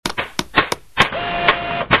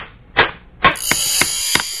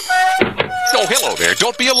Hello there.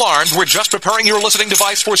 Don't be alarmed. We're just preparing your listening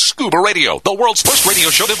device for Scuba Radio, the world's first radio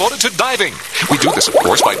show devoted to diving. We do this, of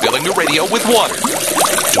course, by filling the radio with water.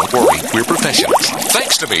 Don't worry, we're professionals.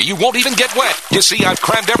 Thanks to me, you won't even get wet. You see, I've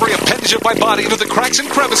crammed every appendage of my body into the cracks and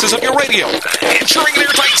crevices of your radio, ensuring an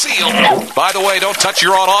airtight seal. By the way, don't touch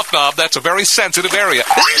your on-off knob. That's a very sensitive area.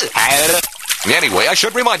 Anyway, I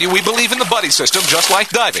should remind you, we believe in the buddy system just like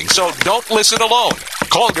diving, so don't listen alone.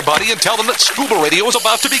 Call your buddy and tell them that Scuba Radio is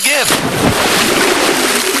about to begin.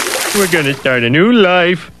 We're going to start a new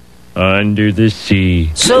life under the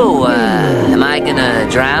sea. So, am I gonna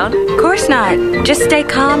drown? Of course not. Just stay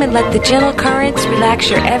calm and let the gentle currents relax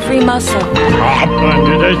your every muscle.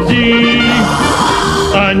 Under the sea.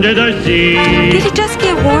 Under the sea. Did it just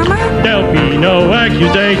get warmer? There'll be no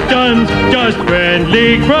accusations, just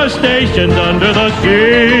friendly crustaceans under the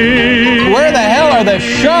sea. Where the hell are the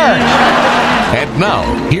sharks? And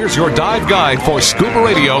now, here's your dive guide for Scuba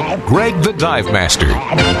Radio, Greg the Dive Master.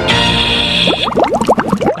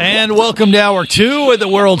 And welcome to Hour 2 of the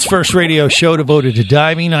world's first radio show devoted to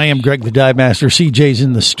diving. I am Greg the Dive Master. CJ's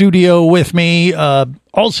in the studio with me.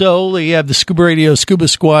 Also, we have the Scuba Radio Scuba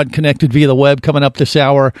Squad connected via the web coming up this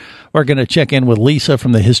hour. We're going to check in with Lisa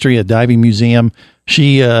from the History of Diving Museum.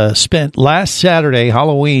 She spent last Saturday,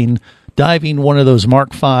 Halloween, diving one of those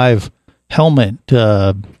Mark V helmet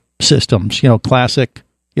systems, classic.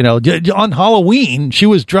 On Halloween, she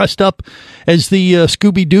was dressed up as the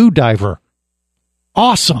Scooby-Doo diver.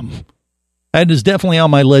 Awesome. That is definitely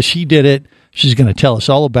on my list. She did it. She's going to tell us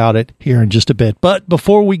all about it here in just a bit. But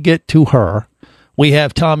before we get to her, we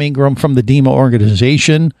have Tom Ingram from the DEMA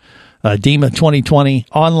organization, DEMA 2020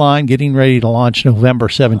 online, getting ready to launch November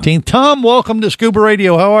 17th. Tom, welcome to Scuba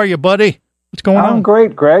Radio. How are you, buddy? What's going on? I'm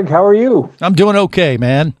great, Greg. How are you? I'm doing okay,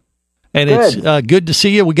 man. And good. It's good to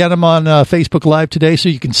see you. We got him on Facebook Live today, so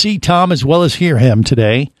you can see Tom as well as hear him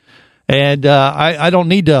today. And I don't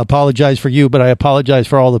need to apologize for you, but I apologize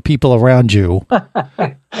for all the people around you.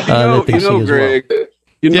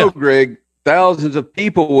 Greg, thousands of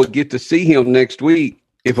people would get to see him next week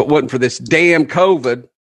if it wasn't for this damn COVID.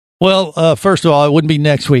 Well, first of all, it wouldn't be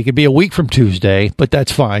next week. It'd be a week from Tuesday, but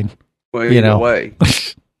that's fine. Well, either way.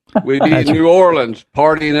 We'd be in New Orleans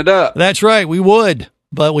partying it up. That's right. We would,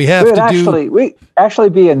 but we have we actually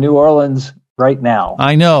be in New Orleans right now.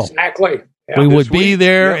 I know. Exactly. Yeah, we would be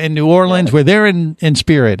there in New Orleans. Yeah. We're there in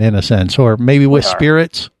spirit, in a sense, or maybe with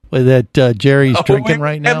spirits that Jerry's drinking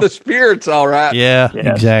right now. And the spirits, all right. Yeah, yes.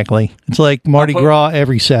 Exactly. It's like Mardi Gras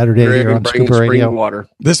every Saturday here on Scuba Radio. Water.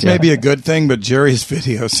 This may be a good thing, but Jerry's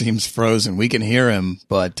video seems frozen. We can hear him,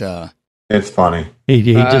 but it's funny. He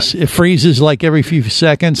just it freezes like every few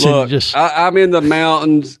seconds. Look, and just I'm in the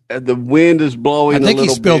mountains. The wind is blowing. I think he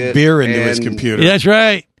spilled beer into his computer. Yeah, that's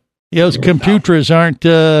right. Those computers aren't,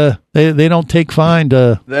 they don't take fine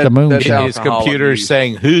to the moon. That's his computer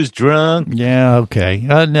saying, who's drunk? Yeah, okay.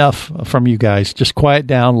 Enough from you guys. Just quiet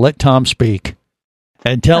down. Let Tom speak.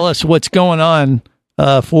 And tell us what's going on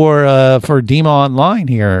for DEMA Online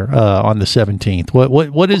here on the 17th.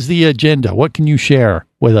 What is the agenda? What can you share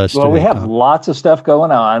with us today, we have Tom? lots of stuff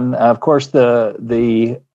going on. Of course,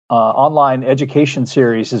 the online education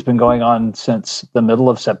series has been going on since the middle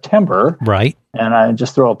of September. Right. And I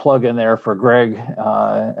just throw a plug in there for Greg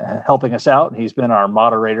helping us out. He's been our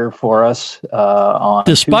moderator for us on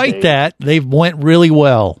Despite Tuesdays. that, they've went really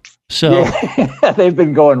well. So they've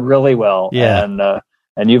been going really well. Yeah.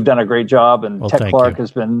 And you've done a great job. And Tech Clark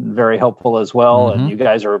has been very helpful as well. Mm-hmm. And you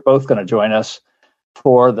guys are both going to join us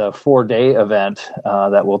for the 4-day event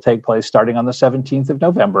that will take place starting on the 17th of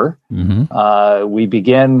November. Mm-hmm. We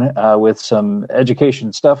begin with some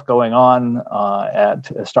education stuff going on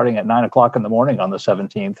starting at 9 o'clock in the morning on the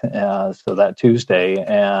 17th, so that Tuesday,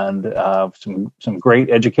 and some great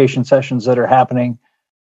education sessions that are happening.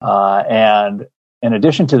 And in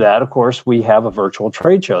addition to that, of course, we have a virtual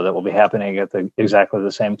trade show that will be happening at exactly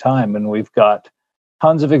the same time, and we've got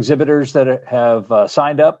tons of exhibitors that have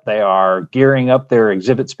signed up. They are gearing up their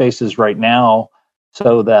exhibit spaces right now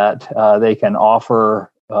so that they can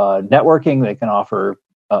offer networking. They can offer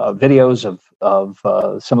videos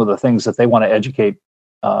of some of the things that they want to educate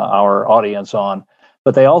our audience on.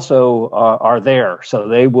 But they also are there, so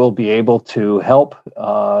they will be able to help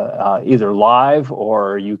either live,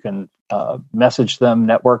 or you can message them,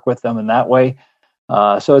 network with them in that way.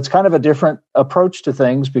 So it's kind of a different approach to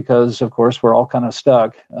things because, of course, we're all kind of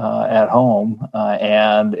stuck at home,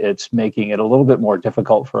 and it's making it a little bit more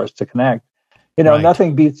difficult for us to connect. Right.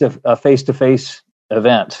 Nothing beats a face-to-face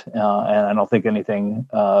event, and I don't think anything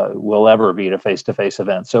will ever beat a face-to-face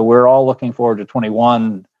event. So we're all looking forward to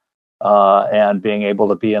 21 and being able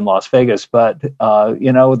to be in Las Vegas. But,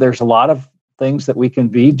 there's a lot of things that we can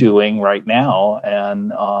be doing right now.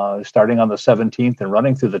 And starting on the 17th and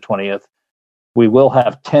running through the 20th, we will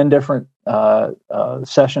have 10 different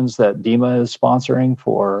sessions that DEMA is sponsoring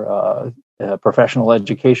for professional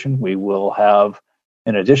education. We will have,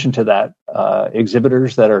 in addition to that,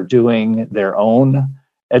 exhibitors that are doing their own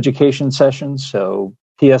education sessions. So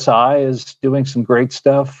PSI is doing some great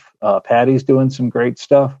stuff. Patty's doing some great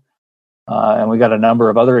stuff. And we got a number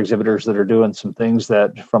of other exhibitors that are doing some things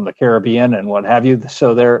that from the Caribbean and what have you.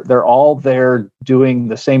 So they're all there doing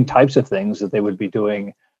the same types of things that they would be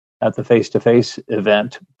doing at the face-to-face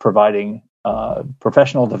event, providing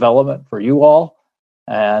professional development for you all.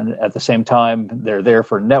 And at the same time, they're there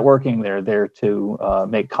for networking. They're there to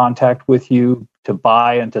make contact with you, to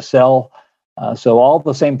buy and to sell. So all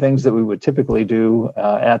the same things that we would typically do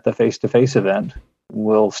at the face-to-face event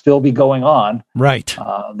will still be going on. Right.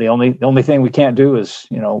 The only thing we can't do is,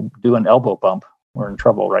 do an elbow bump. We're in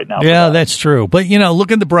trouble right now. Yeah, that's true. But,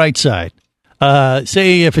 look at the bright side.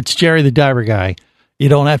 Say if it's Jerry the Diver Guy, you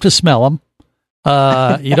don't have to smell him.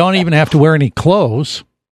 You don't even have to wear any clothes.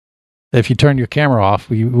 If you turn your camera off,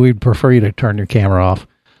 we'd prefer you to turn your camera off.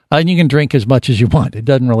 And you can drink as much as you want. It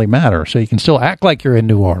doesn't really matter. So you can still act like you're in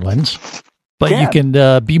New Orleans, but you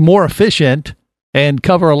can be more efficient and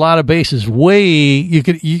cover a lot of bases.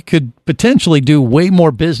 You could potentially do way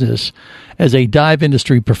more business as a dive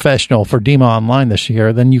industry professional for DEMA Online this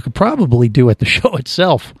year than you could probably do at the show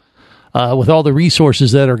itself, with all the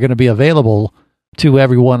resources that are going to be available to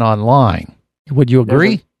everyone online. Would you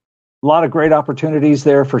agree? A lot of great opportunities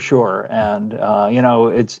there for sure. And,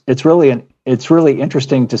 it's really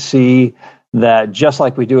interesting to see that just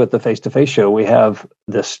like we do at the face-to-face show, we have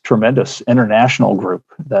this tremendous international group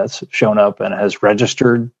that's shown up and has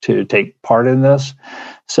registered to take part in this.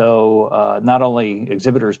 So not only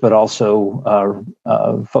exhibitors, but also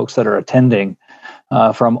folks that are attending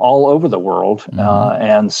from all over the world.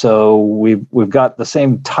 And so we've got the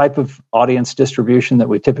same type of audience distribution that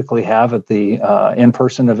we typically have at the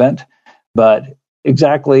in-person event. But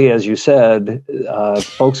exactly as you said,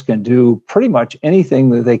 folks can do pretty much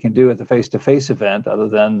anything that they can do at the face-to-face event other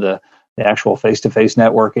than the actual face-to-face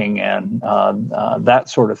networking and that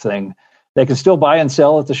sort of thing. They can still buy and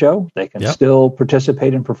sell at the show. They can still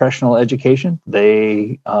participate in professional education.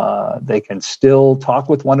 They can still talk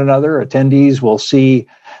with one another. Attendees will see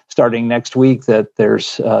starting next week that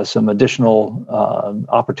there's some additional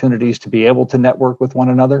opportunities to be able to network with one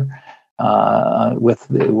another.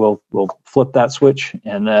 We'll flip that switch,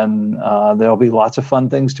 and then there'll be lots of fun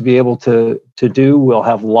things to be able to do. We'll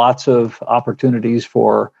have lots of opportunities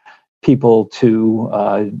for people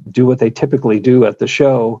to do what they typically do at the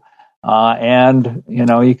show. And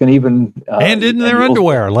you can even and in their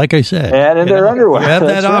underwear, like I said, and in their underwear, you have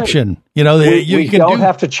that option. Right. You don't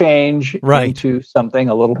have to change into something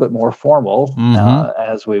a little bit more formal,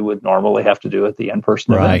 as we would normally have to do at the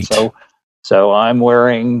in-person event. So I'm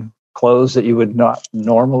wearing clothes that you would not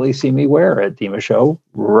normally see me wear at DEMA Show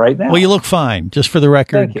right now. Well, you look fine, just for the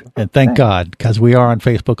record, and thank God, because we are on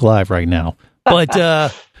Facebook Live right now.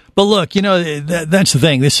 But but look, that's the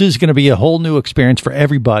thing. This is going to be a whole new experience for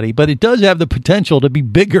everybody, but it does have the potential to be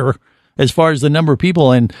bigger as far as the number of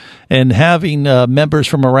people and having members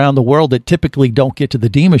from around the world that typically don't get to the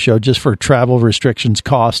DEMA Show just for travel restrictions,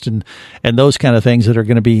 cost, and those kind of things that are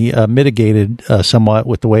going to be mitigated somewhat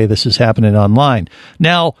with the way this is happening online.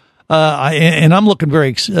 Now, I'm looking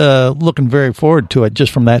very forward to it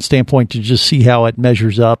just from that standpoint to just see how it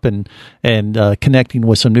measures up and connecting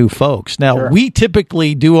with some new folks. Now, we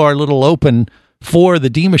typically do our little open for the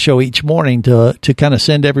DEMA Show each morning to kind of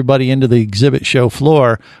send everybody into the exhibit show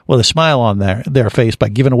floor with a smile on their face by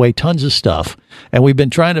giving away tons of stuff. And we've been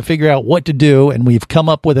trying to figure out what to do, and we've come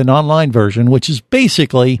up with an online version, which is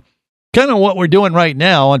basically kind of what we're doing right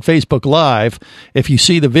now on Facebook Live. If you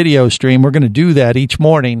see the video stream, we're going to do that each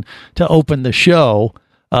morning to open the show.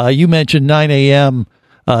 You mentioned 9 a.m.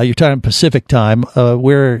 You're talking Pacific time.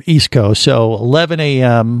 We're East Coast, so 11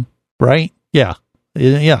 a.m., right? Yeah,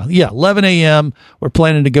 11 a.m. We're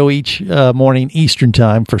planning to go each morning Eastern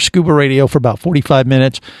time for Scuba Radio for about 45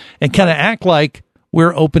 minutes and kind of act like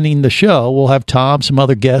we're opening the show. We'll have Tom, some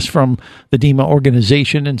other guests from the DEMA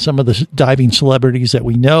organization, and some of the diving celebrities that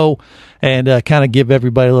we know, and kind of give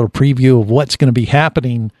everybody a little preview of what's going to be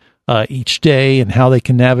happening each day and how they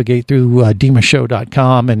can navigate through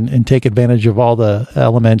DEMAshow.com and take advantage of all the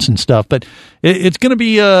elements and stuff. But it's going to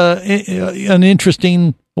be an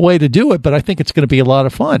interesting way to do it, but I think it's going to be a lot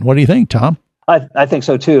of fun. What do you think, Tom? I think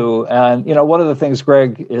so too. And, one of the things,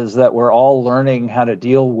 Greg, is that we're all learning how to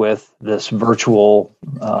deal with this virtual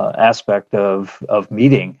aspect of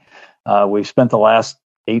meeting. We've spent the last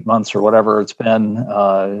 8 months or whatever it's been,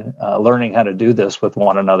 learning how to do this with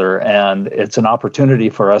one another. And it's an opportunity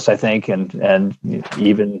for us, I think, and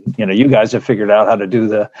even, you guys have figured out how to do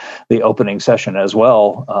the opening session as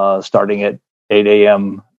well, starting at 8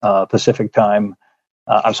 a.m. Pacific time.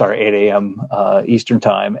 8 a.m. Eastern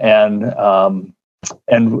time. That'd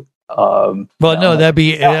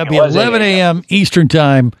be 11 a.m. Eastern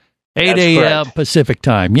time. 8 a.m. Pacific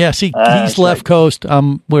time. Yes, he's left coast.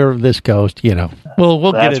 We're this coast.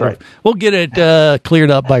 We'll get it. Right. We'll get it cleared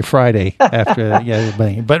up by Friday after that.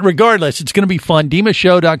 Yeah, but regardless, it's going to be fun.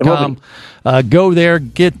 DimaShow.com. Go there,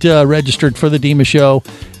 get registered for the Dima Show.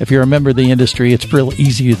 If you're a member of the industry, it's real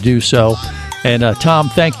easy to do so. And Tom,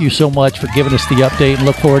 thank you so much for giving us the update, and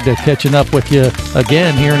look forward to catching up with you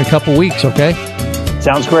again here in a couple weeks. Okay.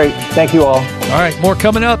 Sounds great. Thank you all. All right, more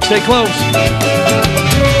coming up. Stay close.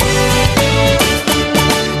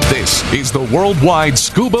 This is the Worldwide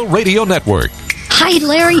Scuba Radio Network. Hi,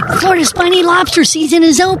 Larry. Florida's spiny lobster season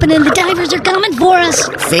is open and the divers are coming for us.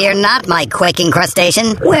 Fear not, my quaking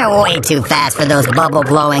crustacean. We're way too fast for those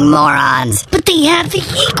bubble-blowing morons. But they have the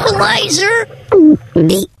equalizer.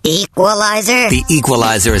 The equalizer? The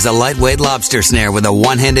equalizer is a lightweight lobster snare with a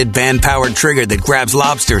one-handed band-powered trigger that grabs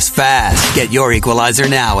lobsters fast. Get your equalizer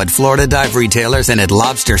now at Florida dive retailers and at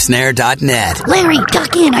lobstersnare.net. Larry,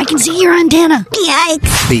 duck in. I can see your antenna.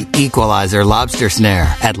 Yikes. The equalizer lobster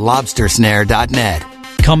snare at lobstersnare.net.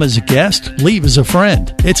 Come as a guest, leave as a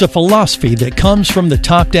friend. It's a philosophy that comes from the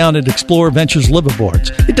top down at Explorer Ventures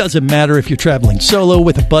liveaboards. It doesn't matter if you're traveling solo,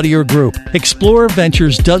 with a buddy, or group. Explorer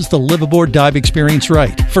Ventures does the liveaboard dive experience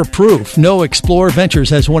right. For proof, know Explorer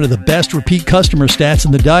Ventures has one of the best repeat customer stats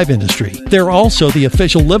in the dive industry. They're also the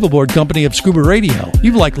official liveaboard company of Scuba Radio.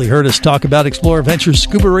 You've likely heard us talk about Explorer Ventures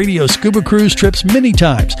Scuba Radio scuba cruise trips many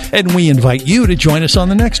times, and we invite you to join us on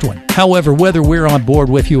the next one. However, whether we're on board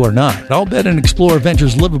with you or not, I'll bet an Explorer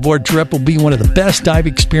Ventures liveaboard trip will be one of the best dive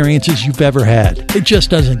experiences you've ever had. It just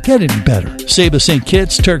doesn't get any better. Saba St.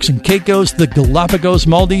 Kitts, Turks and Caicos, the Galapagos,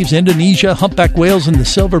 Maldives, Indonesia, humpback whales, and the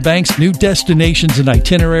Silver Banks, new destinations and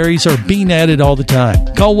itineraries are being added all the time.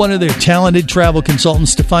 Call one of their talented travel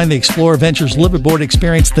consultants to find the Explorer Ventures liveaboard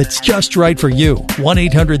experience that's just right for you.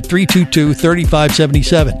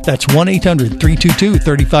 1-800-322-3577. That's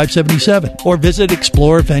 1-800-322-3577. Or visit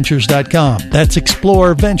explorerventures.com. That's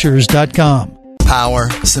explorerventures.com. Power,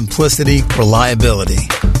 simplicity, reliability.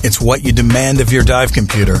 It's what you demand of your dive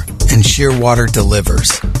computer, and Shearwater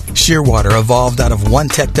delivers. Shearwater evolved out of one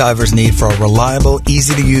tech diver's need for a reliable,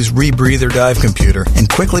 easy-to-use rebreather dive computer and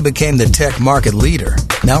quickly became the tech market leader.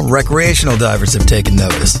 Now recreational divers have taken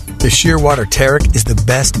notice. The Shearwater Taric is the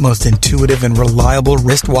best, most intuitive, and reliable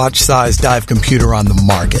wristwatch-sized dive computer on the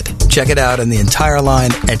market. Check it out and the entire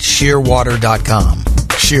line at shearwater.com.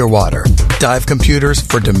 Shearwater, dive computers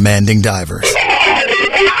for demanding divers.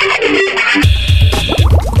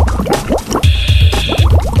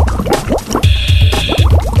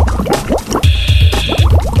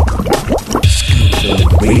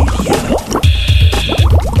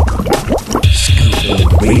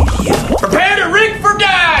 Prepare to rig for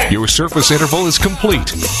dive! Your surface interval is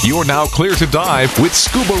complete. You're now clear to dive with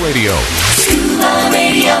Scuba Radio. Scuba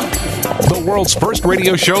Radio. The world's first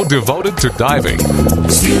radio show devoted to diving.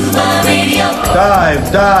 Scuba Radio.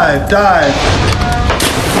 Dive, dive, dive.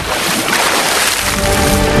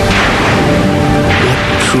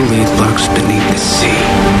 What truly lurks beneath the sea?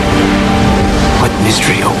 What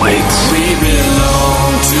mystery awaits? We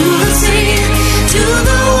belong to the sea, to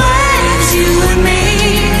the waves, you and me,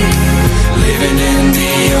 living in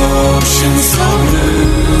the ocean so blue.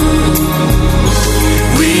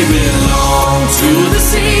 We belong to the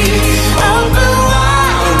sea, open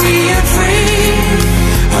wide, we are free,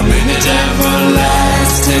 a minute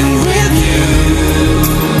everlasting with you.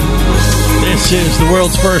 This is the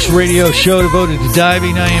world's first radio show devoted to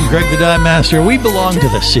diving. I am Greg the Dive Master. We belong to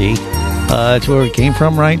the sea. That's where we came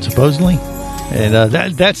from, right? Supposedly. And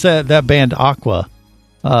that's that band Aqua,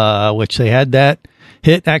 which they had that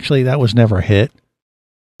hit. Actually, that was never a hit.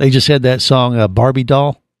 They just had that song Barbie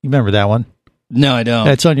Doll. You remember that one? No, I don't.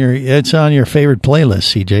 It's on your favorite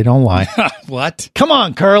playlist, CJ. Don't lie. What? Come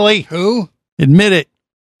on, Curly. Who? Admit it.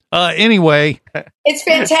 Anyway. It's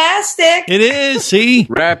fantastic. It is, see?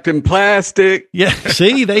 Wrapped in plastic. Yeah,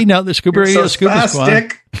 see? They know the Scuba Radio Scuba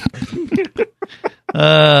Squad.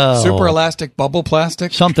 Super elastic bubble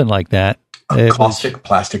plastic? Something like that. Caustic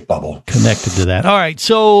plastic bubble. Connected to that. All right.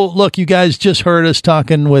 So, look, you guys just heard us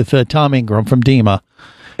talking with Tom Ingram from DEMA.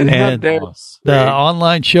 And the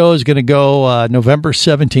online show is going to go November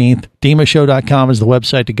 17th. DEMAshow.com is the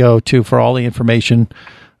website to go to for all the information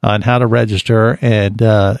on how to register and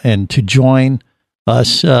to join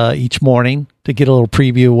us each morning to get a little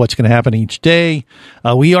preview of what's going to happen each day.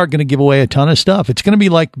 We are going to give away a ton of stuff. It's going to be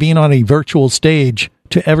like being on a virtual stage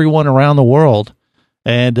to everyone around the world.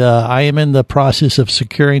 And I am in the process of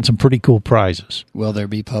securing some pretty cool prizes. Will there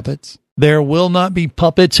be puppets? There will not be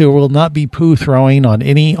puppets. There will not be poo throwing on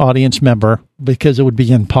any audience member because it would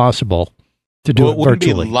be impossible to do it virtually.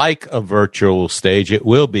 It wouldn't be like a virtual stage. It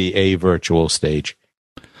will be a virtual stage.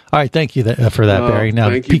 All right. Thank you for that, Barry. Now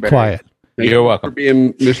be quiet. You're welcome. For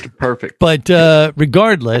being Mr. Perfect. But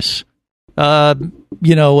regardless,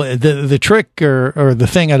 the trick or the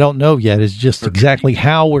thing I don't know yet is just exactly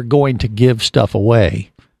how we're going to give stuff away.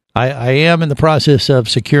 I am in the process of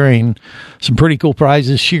securing some pretty cool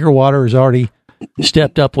prizes. Shearwater has already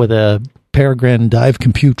stepped up with a Peregrine Dive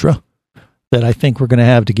Computra that I think we're going to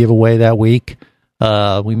have to give away that week.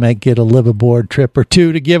 We might get a liveaboard trip or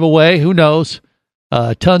two to give away. Who knows?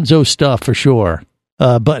 Tons of stuff for sure.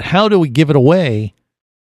 But how do we give it away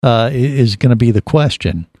is going to be the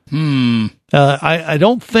question. I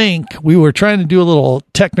don't think we were trying to do a little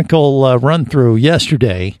technical run through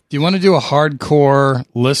yesterday. Do you want to do a hardcore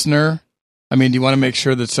listener? I mean, do you want to make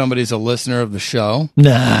sure that somebody's a listener of the show?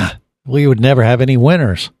 Nah, we would never have any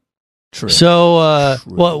winners. True. So,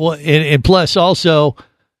 and plus also,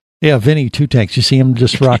 yeah, Vinny Two Tanks. You see him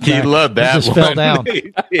just rock back. You love that. He just fell down.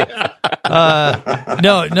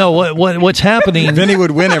 No. What's happening? Vinny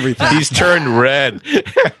would win everything. He's turned red.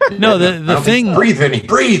 No, the thing. Breathe, Vinny.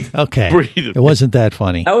 Breathe. Okay, breathe. It wasn't that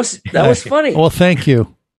funny. That was funny. Well, thank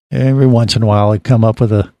you. Every once in a while, I come up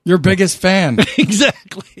with your biggest fan.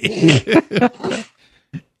 Exactly.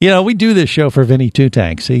 We do this show for Vinny Two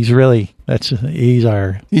Tanks. He's our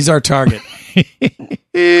target.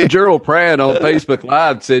 Gerald Pratt on Facebook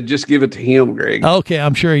Live said, "Just give it to him, Greg." Okay,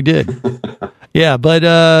 I'm sure he did. Yeah,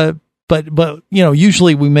 but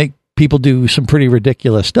usually we make people do some pretty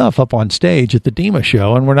ridiculous stuff up on stage at the DEMA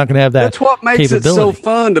show, and we're not going to have that. That's what makes it so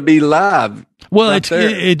fun to be live. Well,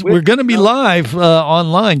 we're going to be live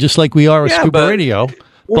online, just like we are with Scuba Radio.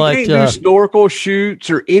 We can't do snorkel shoots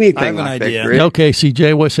or anything I have an like idea. that, Greg. Okay,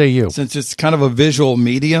 CJ, what say you? Since it's kind of a visual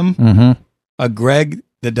medium, a Greg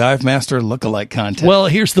the Dive Master lookalike contest. Well,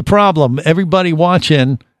 here's the problem. Everybody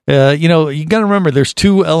watching, you got to remember there's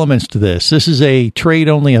two elements to this. This is a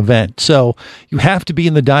trade-only event, so you have to be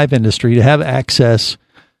in the dive industry to have access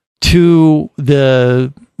to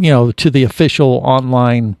the official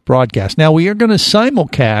online broadcast. Now, we are going to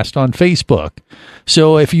simulcast on Facebook.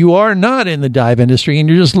 So if you are not in the dive industry and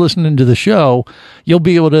you're just listening to the show, you'll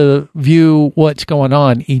be able to view what's going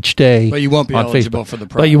on each day. But you won't be on eligible Facebook. for the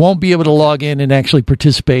prize. But you won't be able to log in and actually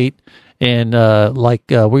participate. And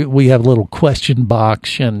we have a little question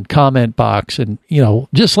box and comment box, and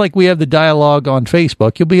just like we have the dialogue on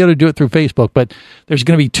Facebook, you'll be able to do it through Facebook. But there's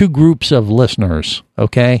going to be two groups of listeners,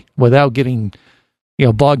 okay, without getting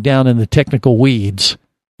bogged down in the technical weeds.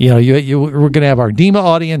 We're going to have our DEMA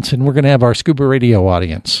audience, and we're going to have our Scuba Radio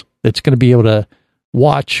audience that's going to be able to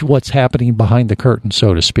watch what's happening behind the curtain,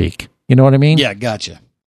 so to speak. You know what I mean? Yeah, gotcha.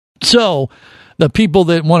 So the people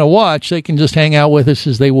that want to watch, they can just hang out with us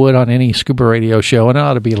as they would on any Scuba Radio show, and it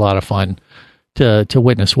ought to be a lot of fun to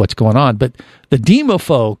witness what's going on. But the DEMA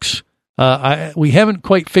folks, we haven't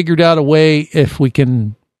quite figured out a way if we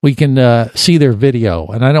can see their video,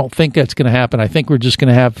 and I don't think that's going to happen. I think we're just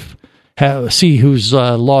going to see who's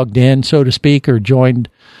logged in, so to speak, or joined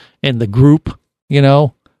in the group, in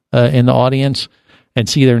the audience, and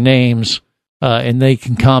see their names, and they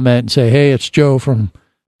can comment and say, "Hey, it's Joe from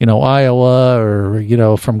Iowa,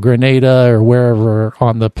 or from Grenada, or wherever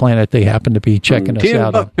on the planet they happen to be checking us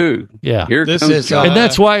out." Yeah, and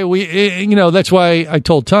that's why that's why I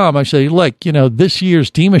told Tom, I say, look, this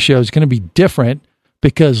year's DEMA show is going to be different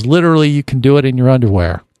because literally you can do it in your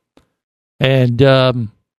underwear, and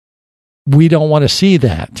we don't want to see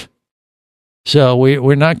that. So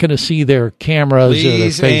we're not going to see their cameras. Please or their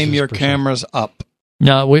faces aim your cameras up.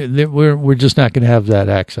 No, we're just not going to have that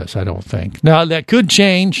access, I don't think. Now, that could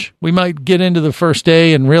change. We might get into the first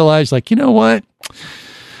day and realize, you know what?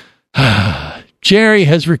 Jerry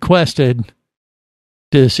has requested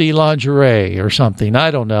to see lingerie or something. I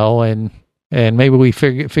don't know, and maybe we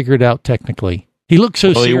figure it out technically. He looks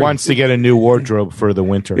so serious. He wants to get a new wardrobe for the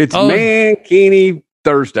winter. It's Mankini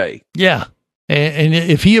Thursday. Yeah, and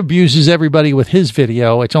if he abuses everybody with his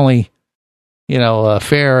video, it's only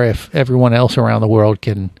fair if everyone else around the world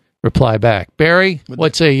can reply back. Barry,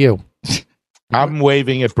 what say you? I'm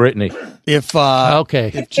waving at Brittany. If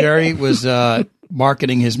Jerry was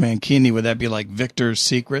marketing his mankini, would that be like Victor's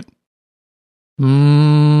Secret?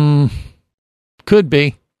 Could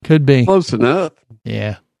be. Close enough.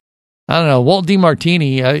 Yeah. I don't know. Walt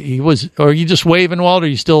DiMartini, he was, or are you just waving, Walt, or are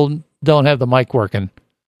you still don't have the mic working.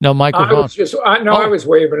 No I microphone. I was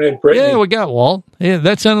waving at Brittany. Yeah, we got Walt. Yeah,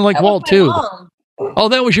 that sounded like Walt too. Mom. Oh,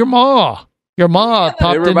 that was your ma. Your ma popped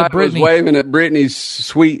into Everybody was Brittany. waving at Brittany's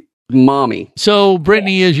sweet mommy. So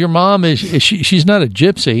Brittany is your mom. Is she? She's not a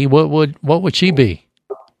gypsy. What would she be?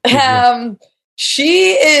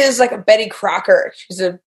 She is like a Betty Crocker. She's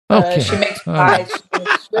a Okay. she makes pies. She's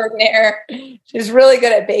extraordinaire. She's really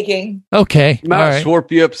good at baking. Okay. Might All right.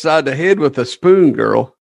 swarp you upside the head with a spoon,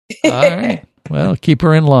 girl. All right. Well, keep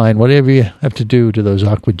her in line. Whatever you have to do to those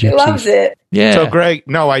awkward gypsies. She loves it. Yeah. So, Greg,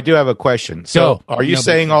 no, I do have a question. So, Go. are you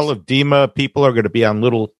saying all of DEMA people are going to be on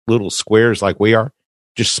little squares like we are,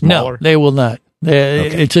 just smaller? No, they will not.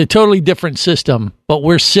 It's a totally different system, but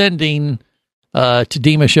we're sending to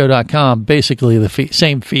demashow.com basically the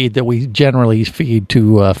same feed that we generally feed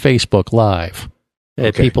to Facebook Live.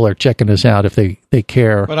 People are checking us out if they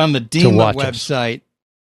care. But on the to DEMA watch us. website,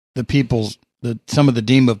 some of the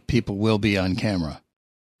DEMA people will be on camera.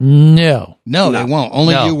 No, they won't.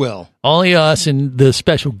 Only No. you will. Only us and the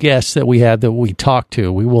special guests that we have that we talk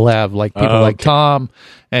to. We will have like people like Tom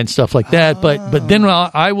and stuff like that. But then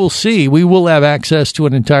I will see. We will have access to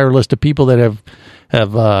an entire list of people that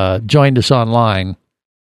have joined us online,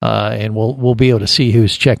 and we'll be able to see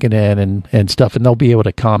who's checking in and stuff, and they'll be able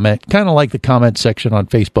to comment, kind of like the comment section on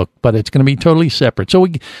Facebook. But it's going to be totally separate. So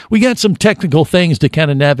we got some technical things to kind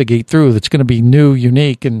of navigate through. That's going to be new,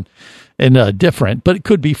 unique, and different. But it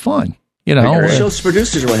could be fun. You know, The show's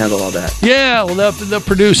producers will handle all that. yeah, well, the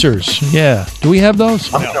producers. Yeah. Do we have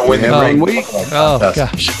those? We have 1 week. Oh,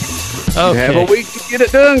 gosh. You have a week to get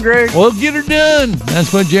it done, Greg. We'll get her done.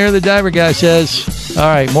 That's what Jerry the Diver Guy says. All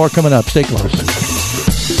right, more coming up. Stay close.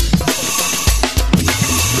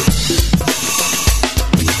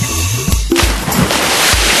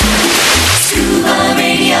 Scuba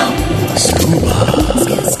Radio.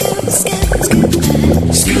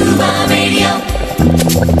 Scuba Radio.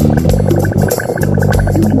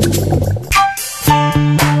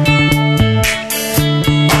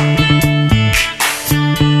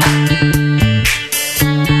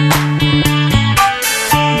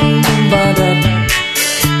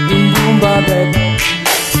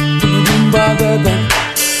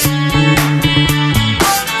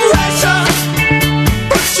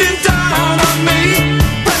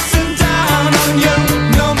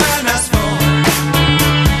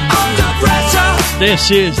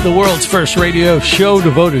 This is the world's first radio show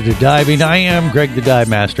devoted to diving. I am Greg the Dive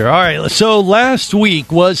Master. All right, so last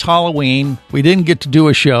week was Halloween. We didn't get to do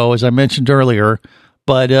a show, as I mentioned earlier,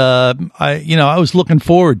 but I was looking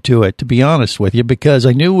forward to it, to be honest with you, because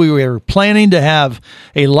I knew we were planning to have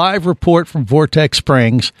a live report from Vortex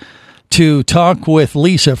Springs to talk with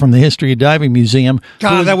Lisa from the History of Diving Museum.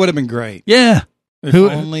 God, that would have been great. Yeah. If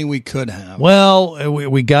only we could have. Well,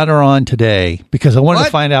 we got her on today because I wanted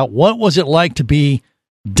to find out what was it like to be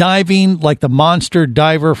diving like the monster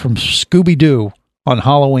diver from Scooby-Doo on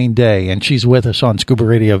Halloween Day, and she's with us on Scuba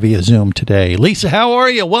Radio via Zoom today. Lisa, how are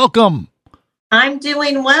you? Welcome. I'm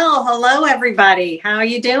doing well. Hello, everybody. How are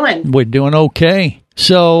you doing? We're doing okay.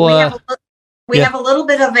 So we have a little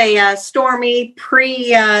bit of a stormy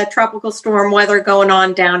pre-tropical storm weather going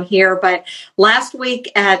on down here, but last week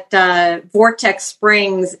at Vortex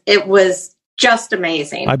Springs, it was just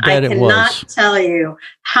amazing. I bet it was. I cannot tell you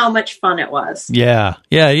how much fun it was. Yeah.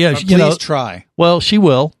 Please try. Well, she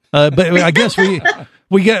will. But I guess we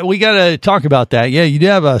got to talk about that. Yeah, you do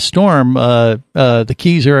have a storm. The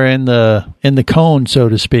Keys are in the cone, so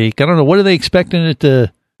to speak. I don't know. What are they expecting it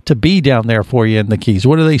to be down there for you in the Keys?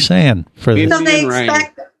 What are they saying for this? So they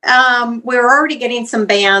expect, we're already getting some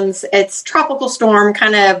bands. It's tropical storm,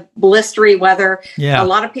 kind of blistery weather. Yeah. A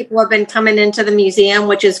lot of people have been coming into the museum,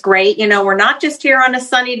 which is great. You know, we're not just here on a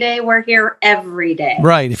sunny day, we're here every day.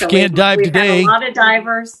 Right. If you can't dive we've today. Had a lot of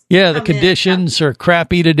divers. Yeah, the conditions are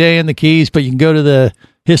crappy today in the Keys, but you can go to the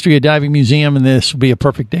History of Diving Museum, and this will be a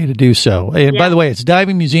perfect day to do so. And by the way, it's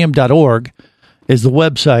divingmuseum.org is the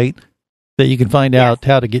website that you can find out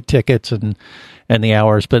how to get tickets and the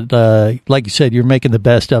hours. But like you said, you're making the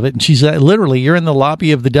best of it. And she's literally, you're in the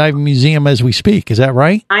lobby of the diving museum as we speak. Is that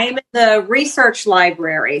right? I am in the research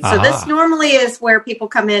library. So this normally is where people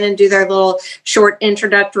come in and do their little short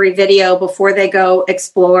introductory video before they go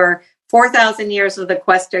explore 4,000 years of the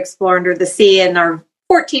quest to explore under the sea and our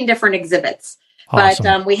 14 different exhibits. Awesome.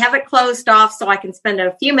 But we have it closed off so I can spend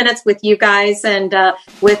a few minutes with you guys and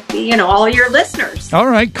with, all your listeners. All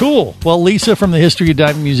right, cool. Well, Lisa from the History of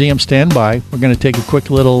Diving Museum, stand by. We're going to take a quick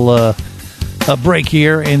little break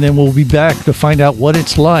here, and then we'll be back to find out what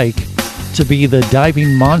it's like to be the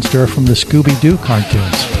diving monster from the Scooby-Doo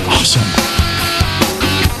cartoons. Awesome.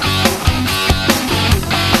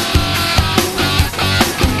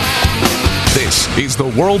 is the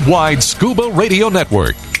Worldwide Scuba Radio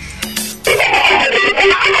Network.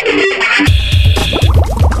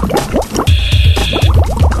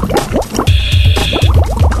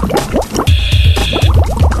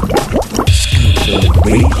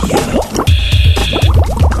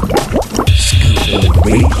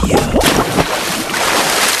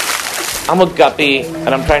 I'm a guppy, and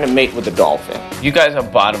I'm trying to mate with a dolphin. You guys are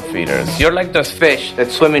bottom feeders. You're like those fish that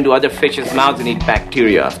swim into other fish's mouths and eat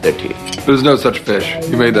bacteria off their teeth. There's no such fish.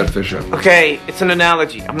 You made that fish up. Okay, it's an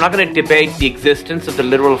analogy. I'm not going to debate the existence of the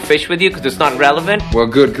literal fish with you because it's not relevant. Well,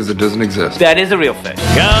 good, because it doesn't exist. That is a real fish.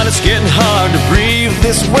 God, it's getting hard to breathe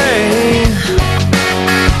this way.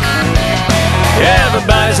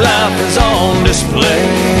 Everybody's life is on display.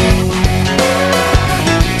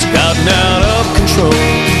 It's gotten out of control.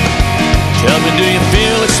 Tell me, do you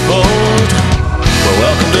feel exposed? Well,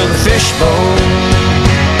 welcome to the fishbowl.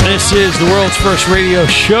 This is the world's first radio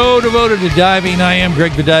show devoted to diving. I am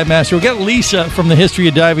Greg the Dive Master. We've got Lisa from the History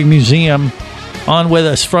of Diving Museum on with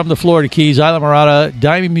us from the Florida Keys. Islamorada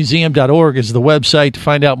divingmuseum.org is the website to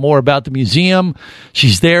find out more about the museum.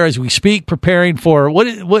 She's there as we speak, preparing for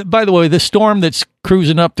what by the way, the storm that's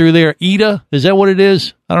cruising up through there, Ida, is that what it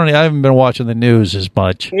is? I haven't been watching the news as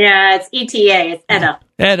much. Yeah, it's ETA. It's Etta.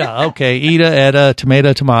 Etta, okay. Ida,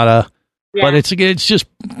 tomato. Yeah. But it's just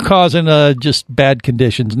causing just bad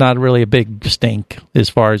conditions, not really a big stink as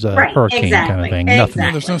far as a hurricane kind of thing. Exactly.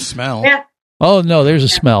 Nothing. There's no smell. Yeah. Oh, no, there's a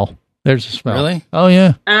smell. There's a smell. Really? Oh,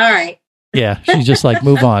 yeah. All right. Yeah, she's just like,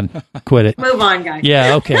 move on. Quit it. Move on, guys.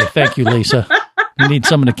 Yeah, okay. Thank you, Lisa. We need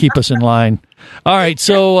someone to keep us in line. All right,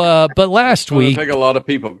 so, but last week. It'll take a lot of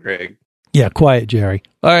people, Greg. Yeah, quiet, Jerry.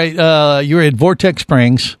 All right, you were in Vortex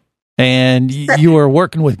Springs, and you were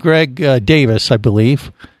working with Greg Davis, I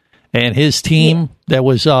believe, and his team that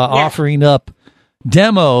was offering up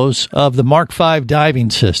demos of the Mark V diving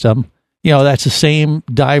system. You know, that's the same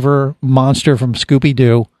diver monster from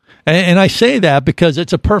Scooby-Doo. And I say that because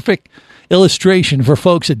it's a perfect illustration for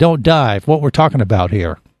folks that don't dive, what we're talking about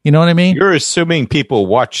here. You know what I mean? You're assuming people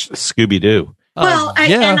watch Scooby-Doo. Well,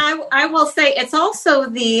 I will say it's also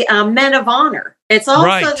the Men of Honor. It's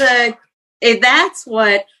also that's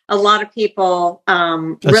what a lot of people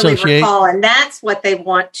really recall, and that's what they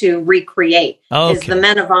want to recreate is the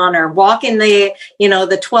Men of Honor walking the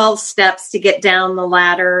 12 steps to get down the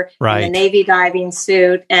ladder in the Navy diving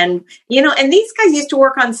suit, and and these guys used to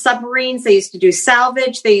work on submarines. They used to do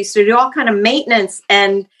salvage. They used to do all kind of maintenance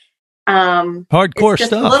and. Hardcore it's just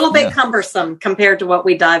stuff. A little bit cumbersome compared to what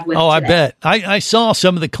we dive with. Oh, today. I bet. I saw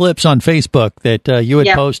some of the clips on Facebook that you had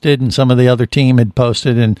posted and some of the other team had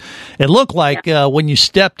posted, and it looked like when you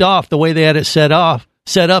stepped off, the way they had it set up,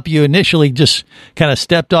 you initially just kind of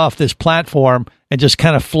stepped off this platform and just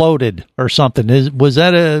kind of floated or something. Was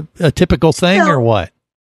that a typical thing or what?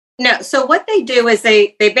 No. So what they do is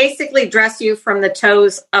they basically dress you from the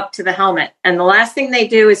toes up to the helmet. And the last thing they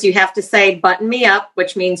do is you have to say, button me up,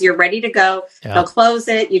 which means you're ready to go. Yeah. They'll close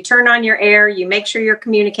it. You turn on your air, you make sure your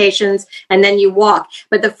communications, and then you walk.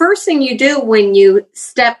 But the first thing you do when you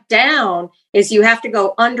step down is you have to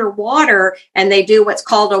go underwater, and they do what's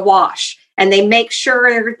called a wash. And they make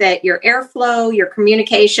sure that your airflow, your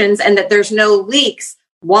communications, and that there's no leaks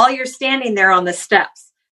while you're standing there on the steps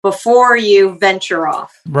before you venture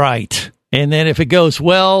off. Right. And then if it goes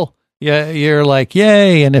well, you're like,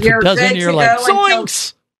 yay. And if it doesn't, you're like,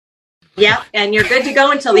 zoinks. And you're good to go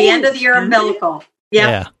until the end of your umbilical.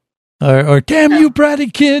 Yeah. Or damn you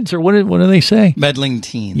bratty kids, or what do they say? Meddling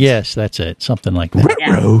teens. Yes, that's it. Something like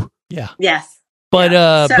that. Yeah. Yes. But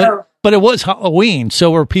but it was Halloween, so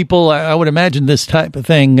were people, I would imagine this type of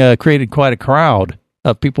thing created quite a crowd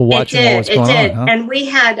of people watching what's going on. Huh? And we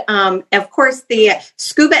had, of course, the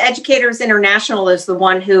Scuba Educators International is the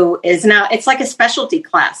one who is now, it's like a specialty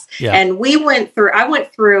class. Yeah. And I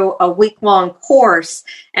went through a week-long course,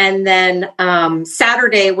 and then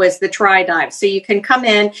Saturday was the try dive. So you can come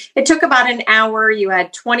in. It took about an hour. You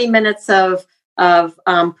had 20 minutes of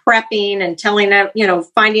prepping and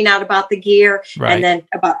finding out about the gear. Right. And then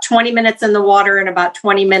about 20 minutes in the water, and about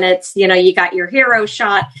 20 minutes, you got your hero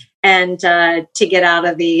shot. And to get out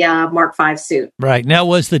of the Mark V suit. Right. Now,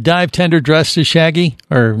 was the dive tender dressed as Shaggy,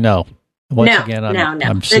 or no? No.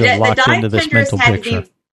 I'm still locked into this mental picture. To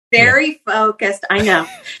be very focused. I know.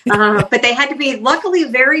 But they had to be, luckily,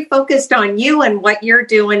 very focused on you and what you're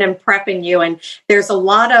doing and prepping you. And there's a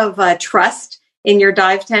lot of trust in your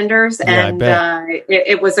dive tenders. And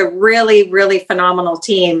it was a really, really phenomenal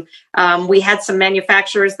team. We had some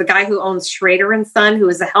manufacturers. The guy who owns Schrader and Son, who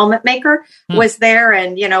is a helmet maker, was there.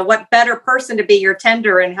 And, what better person to be your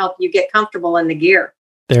tender and help you get comfortable in the gear.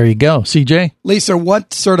 There you go. CJ? Lisa,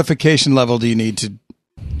 what certification level do you need to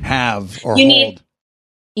have or You hold?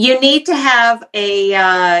 need to have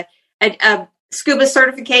a scuba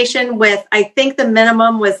certification with, I think the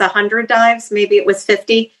minimum was 100 dives, maybe it was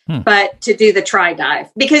 50, but to do the tri dive,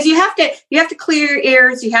 because you have to clear your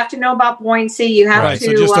ears, you have to know about buoyancy, you have to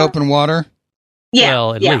So just open water. Yeah,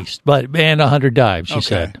 well, at least, and 100 dives. You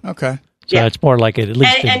said okay. So that's more like it at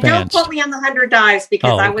least and don't advanced. quote me on the 100 dives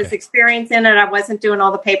because I was experiencing it. I wasn't doing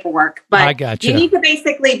all the paperwork, but I gotcha. You need to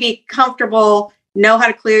basically be comfortable, know how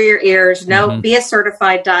to clear your ears, be a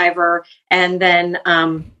certified diver, and then,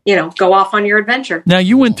 go off on your adventure. Now,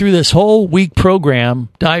 you went through this whole week program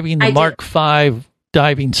diving the I Mark V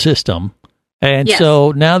diving system. And Yes.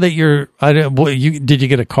 so now that did you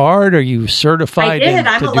get a card? Are you certified? I did.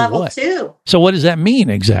 I'm to a do level what? 2. So what does that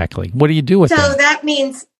mean exactly? What do you do with So that? that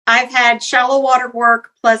means I've had shallow water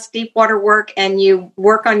work plus deep water work, and you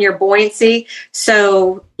work on your buoyancy.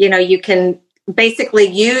 So, you can basically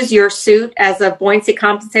use your suit as a buoyancy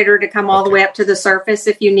compensator to come all the way up to the surface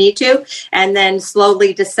if you need to, and then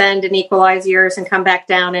slowly descend and equalize yours and come back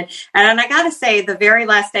down. And I got to say, the very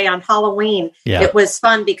last day on Halloween, it was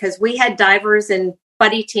fun because we had divers in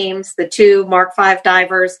buddy teams, the 2 Mark V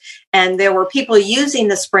divers, and there were people using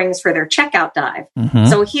the springs for their checkout dive. Mm-hmm.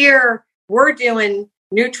 So here we're doing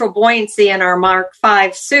neutral buoyancy in our Mark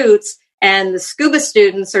V suits, and the scuba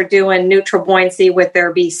students are doing neutral buoyancy with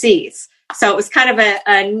their BCs. So it was kind of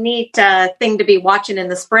a neat thing to be watching in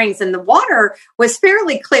the springs. And the water was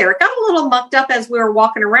fairly clear. It got a little mucked up as we were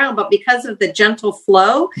walking around, but because of the gentle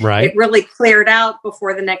flow, it really cleared out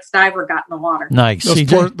before the next diver got in the water. Nice.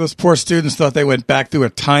 Those poor students thought they went back through a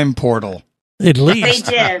time portal. At least.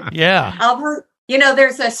 They did. Yeah. Although,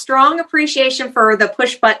 there's a strong appreciation for the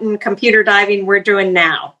push-button computer diving we're doing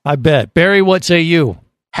now. I bet. Barry, what say you?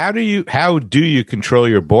 How do you control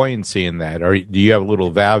your buoyancy in that? Or do you have a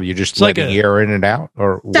little valve? You're just letting air in and out?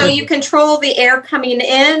 Or So you control the air coming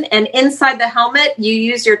in, and inside the helmet, you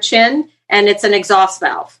use your chin, and it's an exhaust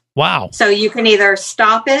valve. Wow. So you can either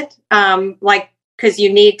stop it, because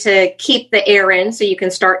you need to keep the air in so you can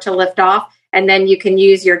start to lift off, and then you can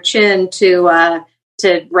use your chin to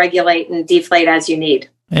regulate and deflate as you need.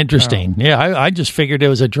 Interesting. Yeah, I just figured it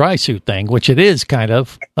was a dry suit thing, which it is kind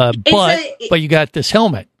of. But you got this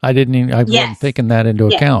helmet. I wasn't taking that into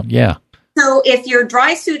account. Yeah. So if you're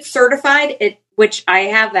dry suit certified, which I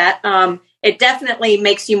have that, it definitely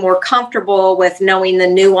makes you more comfortable with knowing the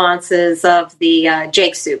nuances of the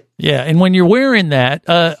Jake suit. Yeah, and when you're wearing that,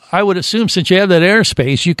 I would assume since you have that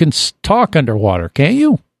airspace, you can talk underwater, can't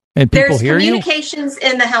you? And people hear you? There's communications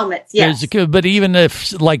in the helmets, yes. But even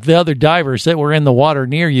if, like the other divers that were in the water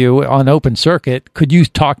near you on open circuit, could you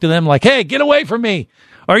talk to them like, hey, get away from me?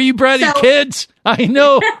 Are you ready, kids? I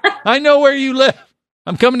know where you live.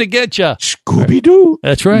 I'm coming to get you. Scooby-Doo.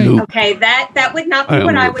 That's right. Okay, that would not be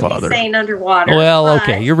what I would be saying underwater. Well,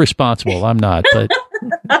 okay, you're responsible. I'm not.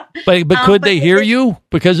 But could they hear you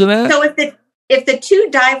because of that? So if the 2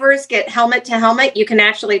 divers get helmet to helmet, you can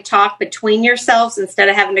actually talk between yourselves instead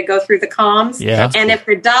of having to go through the comms. Yeah. And if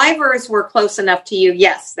the divers were close enough to you,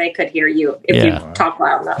 yes, they could hear you if you talk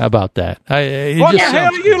loud enough. How about that? What the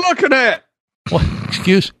hell are you looking at? What?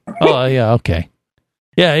 Excuse? Oh, yeah, okay.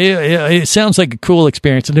 Yeah, it sounds like a cool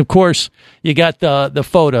experience. And, of course, you got the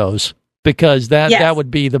photos because that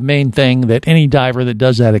would be the main thing that any diver that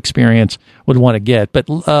does that experience would want to get. But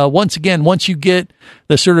once again, once you get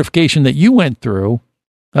the certification that you went through,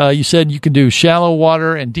 you said you can do shallow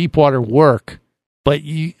water and deep water work. But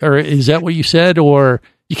is that what you said? Or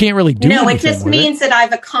you can't really do anything. No, it just means that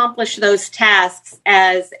I've accomplished those tasks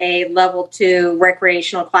as a level 2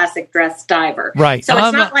 recreational classic dress diver. Right. So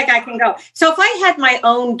it's not like I can go. So if I had my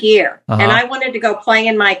own gear and I wanted to go play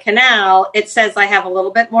in my canal, it says I have a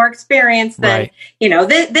little bit more experience than,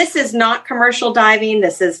 this is not commercial diving.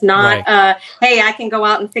 This is not, hey, I can go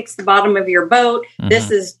out and fix the bottom of your boat. Mm-hmm. This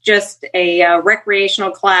is just a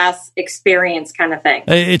recreational class experience kind of thing.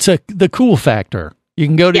 It's the cool factor. You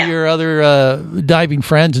can go to your other diving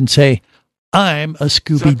friends and say, I'm a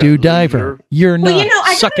Scooby-Doo diver. You're not.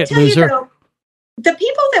 I Suck gotta it, tell loser. you, though, the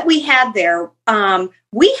people that we had there,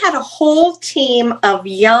 we had a whole team of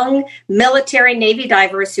young military Navy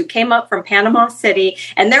divers who came up from Panama City,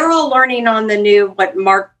 and they're all learning on the new,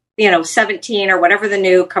 Mark 17 or whatever the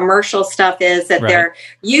new commercial stuff is that they're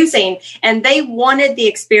using. And they wanted the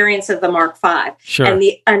experience of the Mark V. Sure.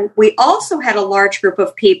 And we also had a large group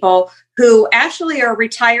of people who actually are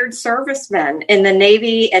retired servicemen in the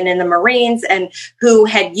Navy and in the Marines and who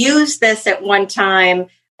had used this at one time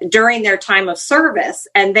during their time of service,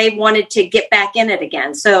 and they wanted to get back in it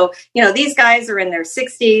again. So, these guys are in their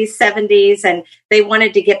 60s, 70s, and they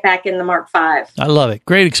wanted to get back in the Mark V. I love it.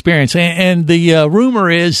 Great experience. And the rumor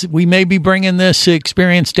is we may be bringing this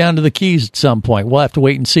experience down to the Keys at some point. We'll have to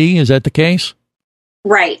wait and see. Is that the case?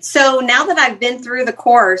 Right. So now that I've been through the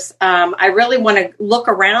course, I really want to look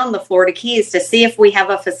around the Florida Keys to see if we have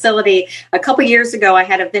a facility. A couple years ago, I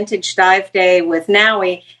had a vintage dive day with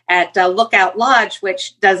Nowie at Lookout Lodge,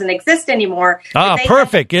 which doesn't exist anymore.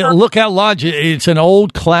 Perfect. Lookout Lodge, it's an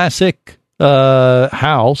old classic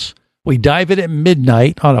house. We dive it at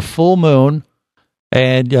midnight on a full moon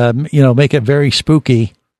and, make it very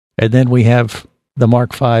spooky. And then we have the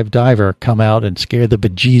Mark V diver come out and scare the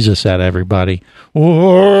bejesus out of everybody. Whoa!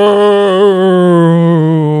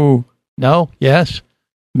 No? Yes?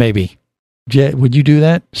 Maybe. Would you do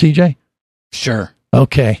that, CJ? Sure.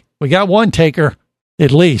 Okay. We got one taker,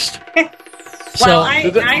 at least. Well,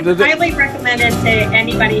 I highly recommend it to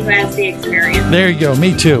anybody who has the experience. There you go.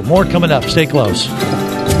 Me too. More coming up. Stay close.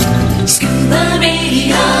 Scuba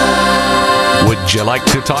Radio. Would you like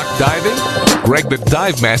to talk diving? Greg the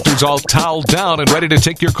Dive Master's all toweled down and ready to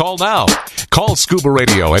take your call now. Call Scuba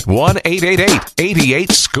Radio at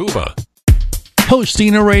 1-888-88-SCUBA.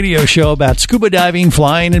 Hosting a radio show about scuba diving,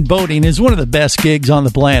 flying, and boating is one of the best gigs on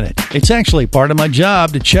the planet. It's actually part of my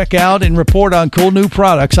job to check out and report on cool new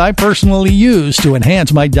products I personally use to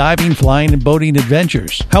enhance my diving, flying, and boating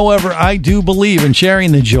adventures. However, I do believe in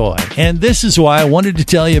sharing the joy, and this is why I wanted to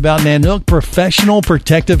tell you about Nanook Professional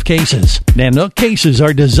Protective Cases. Nanook cases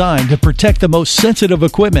are designed to protect the most sensitive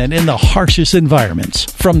equipment in the harshest environments.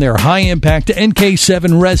 From their high-impact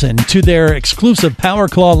NK7 resin to their exclusive Power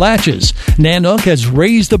Claw latches, Nanook has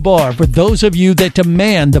raised the bar for those of you that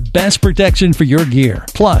demand the best protection for your gear.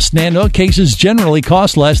 Plus, Nanook cases generally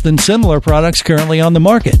cost less than similar products currently on the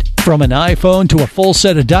market. From an iPhone to a full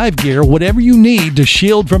set of dive gear, whatever you need to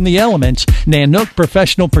shield from the elements, Nanook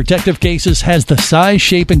Professional Protective Cases has the size,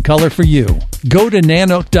 shape, and color for you. Go to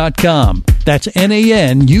Nanook.com. That's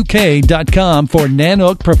NANUK.com for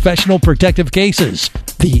Nanook Professional Protective Cases.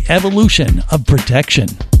 The evolution of protection.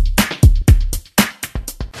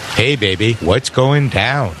 Hey, baby, what's going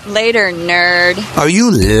down? Later, nerd. Are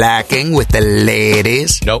you lacking with the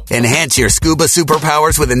ladies? Nope. Enhance your scuba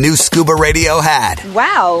superpowers with a new Scuba Radio hat.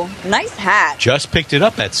 Wow, nice hat. Just picked it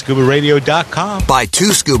up at ScubaRadio.com. Buy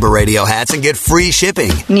 2 Scuba Radio hats and get free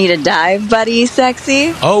shipping. Need a dive buddy,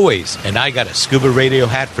 sexy? Always. And I got a Scuba Radio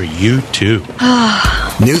hat for you, too.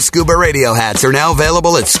 New Scuba Radio hats are now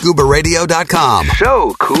available at ScubaRadio.com.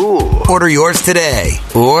 So cool. Order yours today,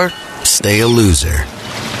 or stay a loser.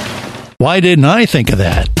 Why didn't I think of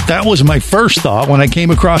that? That was my first thought when I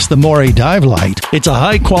came across the Moray Dive Light. It's a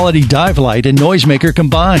high-quality dive light and noisemaker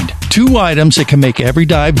combined. 2 items that can make every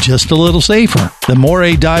dive just a little safer. The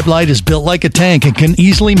Moray Dive Light is built like a tank and can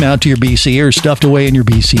easily mount to your BC or stuffed away in your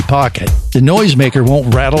BC pocket. The noisemaker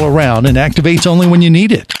won't rattle around and activates only when you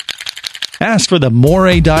need it. Ask for the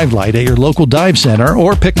Moray Dive Light at your local dive center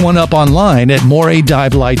or pick one up online at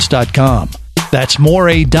moraydivelights.com. That's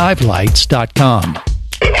moraydivelights.com.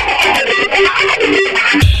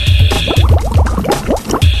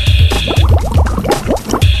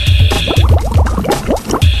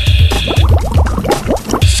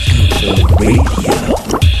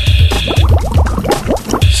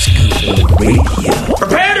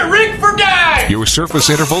 Prepare to rig for dive! Your surface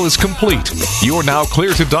interval is complete. You're now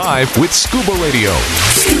clear to dive with Scuba Radio.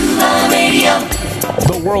 Scuba Radio.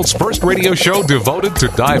 The world's first radio show devoted to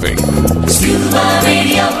diving. Scuba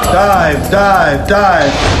Radio. Dive, dive,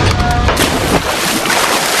 dive.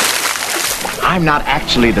 I'm not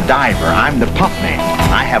actually the diver. I'm the pump man.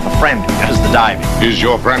 I have a friend who does the diving. Is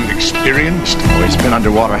your friend experienced? Oh, he's been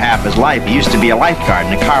underwater half his life. He used to be a lifeguard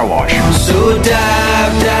in a car wash. So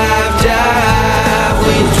dive, dive, dive.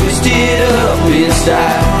 When twisted up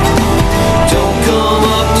inside. Don't come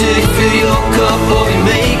up till you fill your cup or you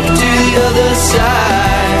make it to the other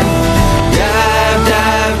side. Dive,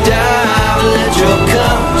 dive, dive. Let your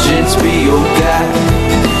conscience be your guide.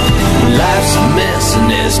 Life's a mess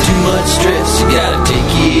and there's too much stress. You gotta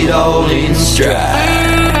take it all in stride.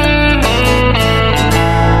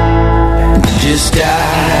 Just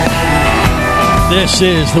dive. This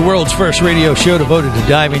is the world's first radio show devoted to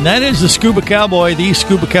diving. That is the Scuba Cowboy,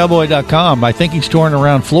 thescubacowboy.com. I think he's touring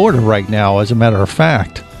around Florida right now, as a matter of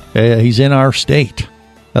fact. He's in our state,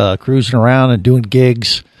 cruising around and doing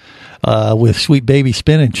gigs with Sweet Baby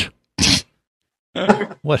Spinach.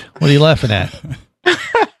 What are you laughing at?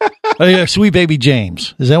 Oh, yeah, Sweet Baby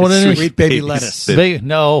James. Is that what it is? Sweet Baby lettuce.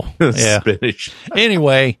 No. Yeah. Spinach.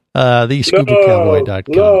 Anyway,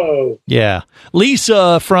 thescubacowboy.com. No. Yeah.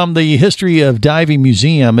 Lisa from the History of Diving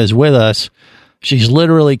Museum is with us. She's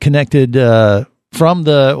literally connected from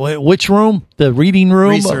which room? The reading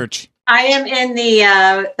room? Research. I am in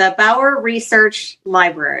the Bauer Research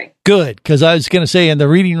Library. Good, because I was going to say in the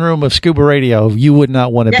reading room of Scuba Radio, you would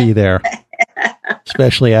not want to be there,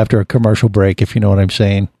 especially after a commercial break, if you know what I'm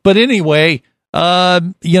saying. But anyway,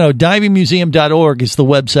 divingmuseum.org is the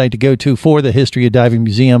website to go to for the History of Diving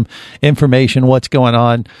Museum information, what's going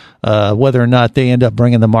on, whether or not they end up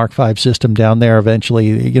bringing the Mark V system down there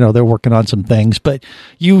eventually. They're working on some things, but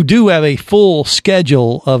you do have a full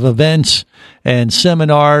schedule of events and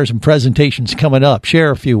seminars and presentations coming up.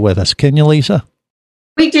 Share a few with us. Can you, Lisa?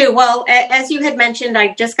 We do. Well, as you had mentioned,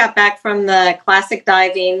 I just got back from the classic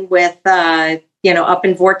diving with up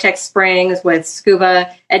in Vortex Springs with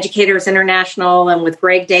Scuba Educators International and with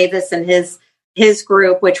Greg Davis and his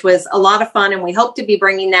group, which was a lot of fun. And we hope to be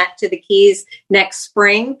bringing that to the Keys next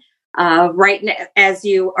spring. As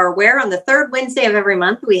you are aware, on the third Wednesday of every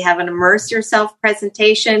month, we have an Immerse Yourself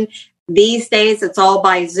presentation. These days, it's all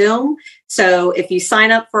by Zoom. So if you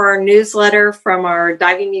sign up for our newsletter from our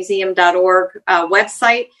divingmuseum.org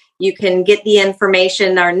website, you can get the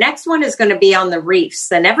information. Our next one is going to be on the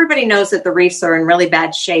reefs. And everybody knows that the reefs are in really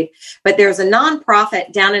bad shape. But there's a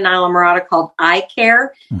nonprofit down in Islamorada called iCare.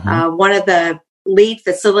 Mm-hmm. One of the lead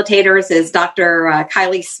facilitators is Dr.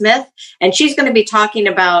 Kylie Smith. And she's going to be talking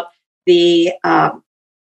about the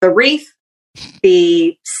reef,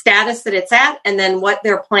 the status that it's at, and then what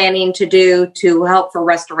they're planning to do to help for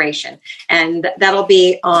restoration. And that'll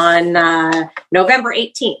be on November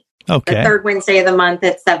 18th. Okay. The third Wednesday of the month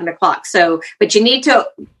at 7:00. So, but you need to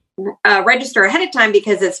register ahead of time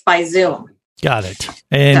because it's by Zoom. Got it.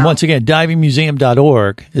 And once again,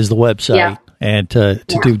 divingmuseum.org is the website, and to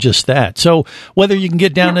do just that. So whether you can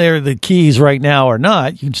get down there to the Keys right now or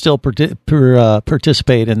not, you can still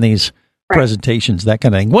participate in these presentations, that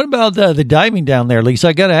kind of thing. What about the diving down there, Lisa?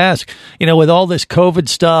 I got to ask, with all this COVID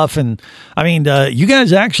stuff, and I mean, you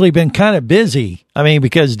guys actually been kind of busy. I mean,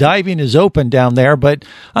 because diving is open down there, but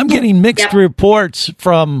I'm getting mixed reports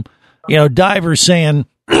from, divers saying,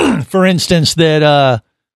 for instance, that,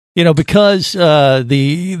 because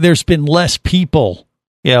there's been less people,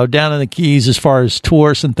 down in the Keys as far as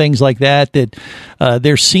tourists and things like that,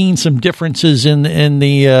 they're seeing some differences in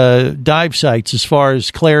the dive sites as far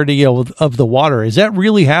as clarity of the water. Is that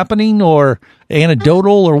really happening or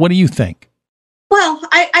anecdotal, or what do you think? Well,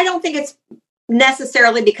 I don't think it's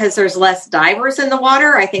necessarily because there's less divers in the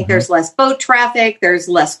water. I think there's less boat traffic. There's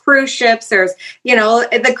less cruise ships. There's,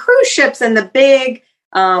 the cruise ships and the big,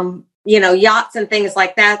 yachts and things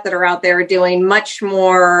like that are out there doing much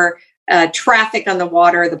more traffic on the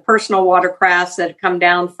water, the personal watercrafts that come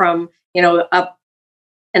down from, up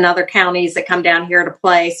in other counties that come down here to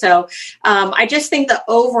play. So I just think the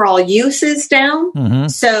overall use is down. Mm-hmm.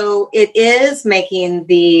 So it is making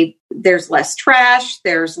there's less trash,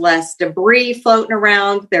 there's less debris floating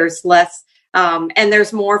around, there's less, and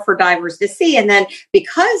there's more for divers to see. And then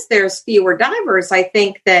because there's fewer divers, I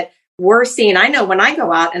think that we're seeing, I know when I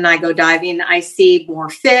go out and I go diving, I see more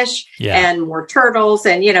fish and more turtles,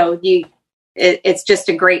 and, it's just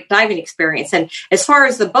a great diving experience. And as far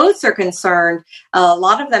as the boats are concerned, a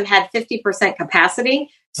lot of them had 50% capacity.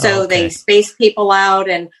 So they space people out,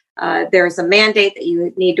 and there's a mandate that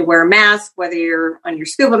you need to wear a mask, whether you're on your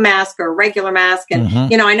scuba mask or a regular mask. And,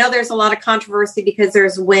 I know there's a lot of controversy because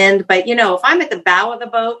there's wind, but, if I'm at the bow of the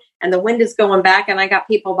boat and the wind is going back and I got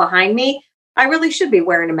people behind me, I really should be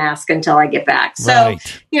wearing a mask until I get back. So,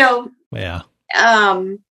 do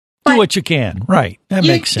what you can. Right. That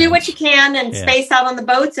makes sense. Do what you can and space out on the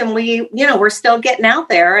boats. And we're still getting out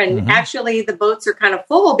there. And actually the boats are kind of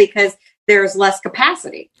full because there's less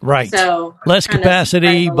capacity. Right. So less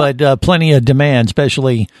capacity, but plenty of demand,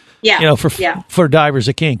 especially, for divers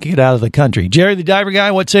that can't get out of the country. Jerry, the diver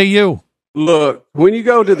guy, what say you? Look, when you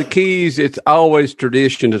go to the Keys, it's always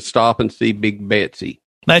tradition to stop and see Big Betsy.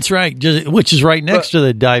 That's right, which is right next to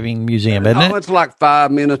the diving museum, isn't it? It's like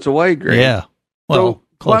 5 minutes away, Greg. Yeah. Well,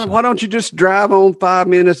 so why don't you just drive on 5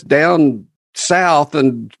 minutes down south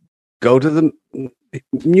and go to the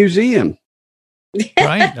museum?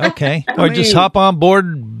 Right, okay. Or just hop on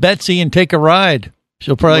board Betsy and take a ride.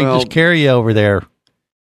 She'll probably just carry you over there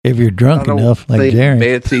if you're drunk enough, like Jerry.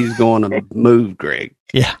 Betsy's going to move, Greg.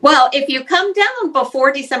 Yeah. Well, if you come down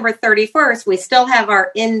before December 31st, we still have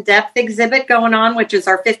our in-depth exhibit going on, which is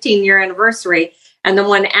our 15-year anniversary. And the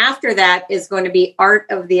one after that is going to be Art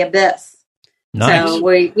of the Abyss. Nice. So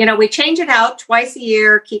we change it out twice a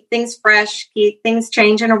year, keep things fresh, keep things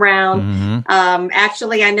changing around. Mm-hmm.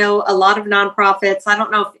 Actually, I know a lot of nonprofits. I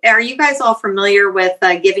don't know. Are you guys all familiar with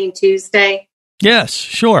Giving Tuesday? Yes,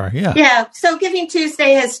 sure. Yeah. Yeah. So Giving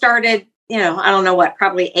Tuesday has started, I don't know what,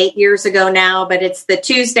 probably 8 years ago now, but it's the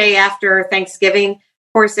Tuesday after Thanksgiving.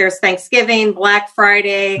 Of course, there's Thanksgiving, Black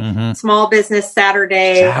Friday, Small Business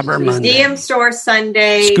Saturday, Museum Store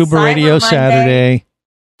Sunday, Scuba Cyber Radio Monday. Saturday.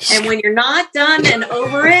 And when you're not done and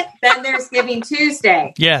over it, then there's Giving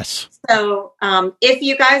Tuesday. Yes. So if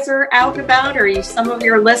you guys are out and about, or some of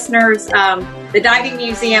your listeners, the Diving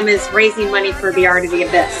Museum is raising money for the Art of the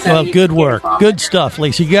Abyss. So Well, good work. Good stuff,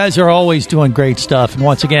 Lisa. You guys are always doing great stuff. And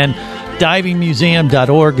once again,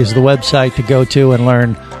 divingmuseum.org is the website to go to and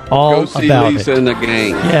learn all Go see about Lisa it. and the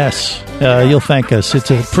gang. Yes. You'll thank us. It's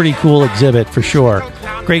a pretty cool exhibit for sure.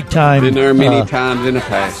 Great time. Been there many times in the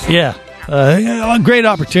past. Yeah. A great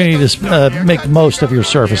opportunity to make the most of your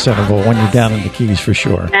surface interval when you're down in the Keys for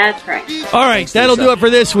sure. That's right. All right, that'll do it for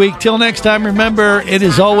this week. Till next time, remember, it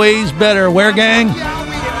is always better. Where, gang?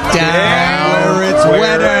 Down where it's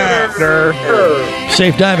wetter.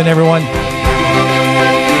 Safe diving, everyone.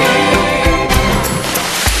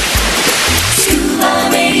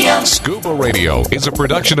 Scuba Radio is a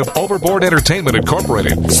production of Overboard Entertainment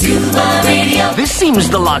Incorporated. Scuba Radio. This seems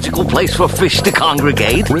the logical place for fish to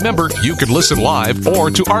congregate. Remember, you can listen live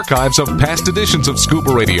or to archives of past editions of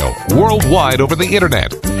Scuba Radio worldwide over the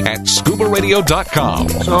internet at scubaradio.com.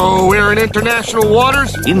 So we're in international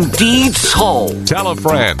waters? Indeed so. Tell a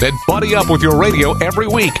friend and buddy up with your radio every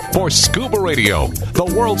week for Scuba Radio, the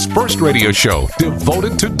world's first radio show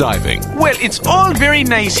devoted to diving. Well, it's all very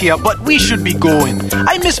nice here, but we should be going.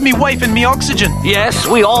 I miss me wife and me oxygen. Yes,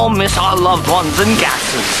 we all miss our loved ones and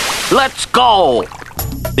gases. Let's go.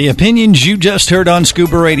 The opinions you just heard on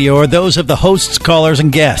Scuba Radio are those of the hosts, callers,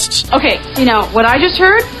 and guests. Okay, what I just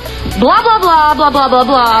heard? Blah, blah, blah, blah, blah, blah,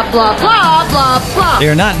 blah, blah, blah, blah, blah. They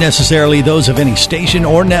are not necessarily those of any station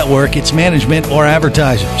or network, its management, or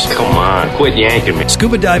advertisers. Come on, quit yanking me.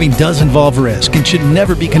 Scuba diving does involve risk and should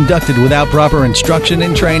never be conducted without proper instruction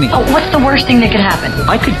and training. Oh, what's the worst thing that could happen?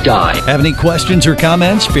 I could die. Have any questions or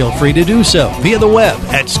comments? Feel free to do so via the web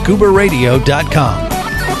at scubaradio.com.